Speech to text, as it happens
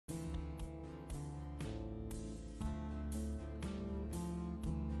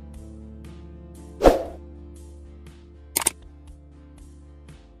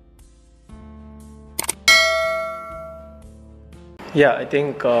Yeah, I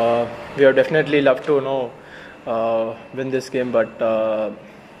think we would definitely love to win this game, but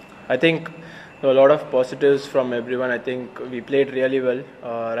I think there were a lot of positives from everyone. I think we played really well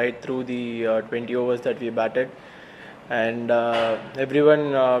right through the 20 overs that we batted, and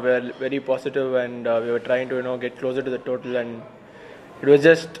everyone were very positive, and we were trying to get closer to the total, and it was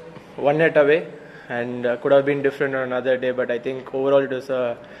just one net away, and could have been different on another day. But I think overall it was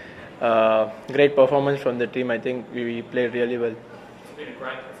a great performance from the team. I think we played really well. It's been a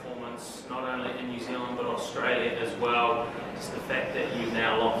great performance, not only in New Zealand but Australia as well. Just the fact that you've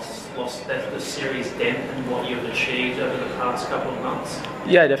now lost that the series dampened what you've achieved over the past couple of months.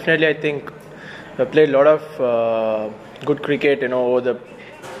 Yeah, definitely. I think we played a lot of good cricket, over the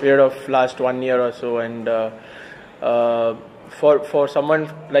period of last 1 year or so, and for someone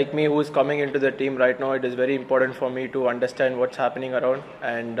like me who's coming into the team right now, it is very important for me to understand what's happening around,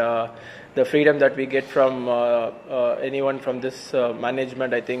 and the freedom that we get from anyone from this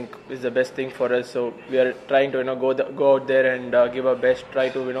management, I think, is the best thing for us. So we are trying to go out there and give our best, try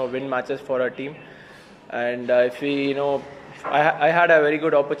to win matches for our team, and if we I had a very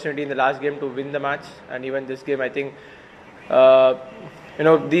good opportunity in the last game to win the match, and even this game, I think.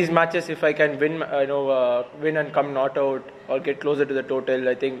 These matches, if I can win, win and come not out or get closer to the total,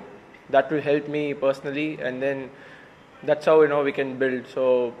 I think that will help me personally, and then that's how we can build.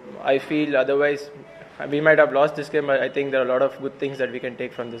 So I feel otherwise we might have lost this game, but I think there are a lot of good things that we can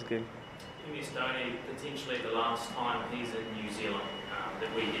take from this game. Miss Dhoni, potentially the last time he's in New Zealand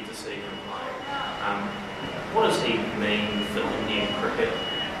that we get to see him play. What does he mean for Indian cricket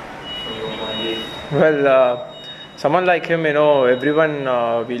from your point of view? Well. Someone like him, everyone,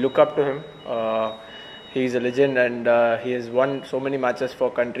 we look up to him. He's a legend, and he has won so many matches for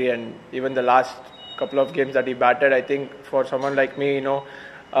country, and even the last couple of games that he batted, I think for someone like me,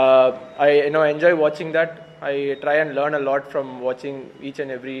 I enjoy watching that. I try and learn a lot from watching each and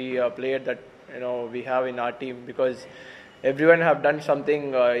every player that we have in our team, because everyone have done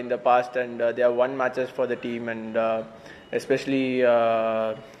something in the past, and they have won matches for the team, and especially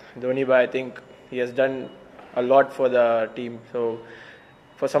Dhoni, I think he has done a lot for the team. So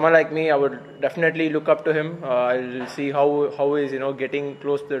for someone like me, I would definitely look up to him. I'll see how he's getting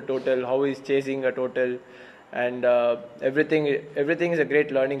close to the total, how he's chasing a total, and everything is a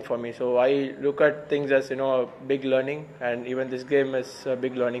great learning for me. So I look at things as a big learning, and even this game is a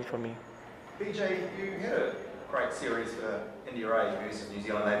big learning for me. Vijay, you had a great series for India A versus New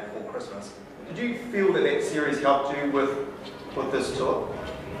Zealand A before Christmas. Did you feel that series helped you with this tour?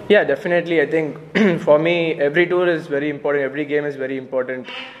 Yeah, definitely. I think for me, every tour is very important. Every game is very important.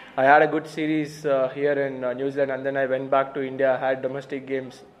 I had a good series here in New Zealand, and then I went back to India. I had domestic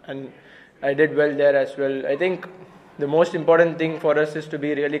games, and I did well there as well. I think the most important thing for us is to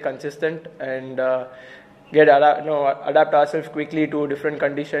be really consistent and adapt ourselves quickly to different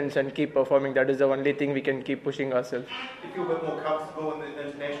conditions and keep performing. That is the only thing we can keep pushing ourselves. Do you feel a bit more comfortable in the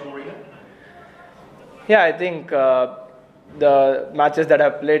international arena? Yeah, I think. The matches that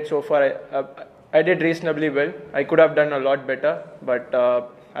I've played so far, I did reasonably well. I could have done a lot better, but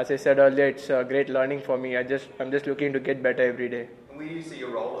as I said earlier, it's a great learning for me. I'm just looking to get better every day. And where do you see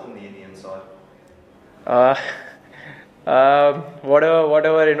your role in the Indian side?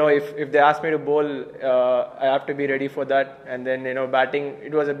 Whatever if they ask me to bowl, I have to be ready for that. And then batting,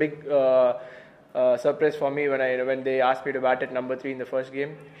 it was a big surprise for me when they asked me to bat at number 3 in the first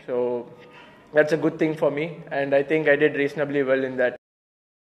game. So that's a good thing for me, and I think I did reasonably well in that.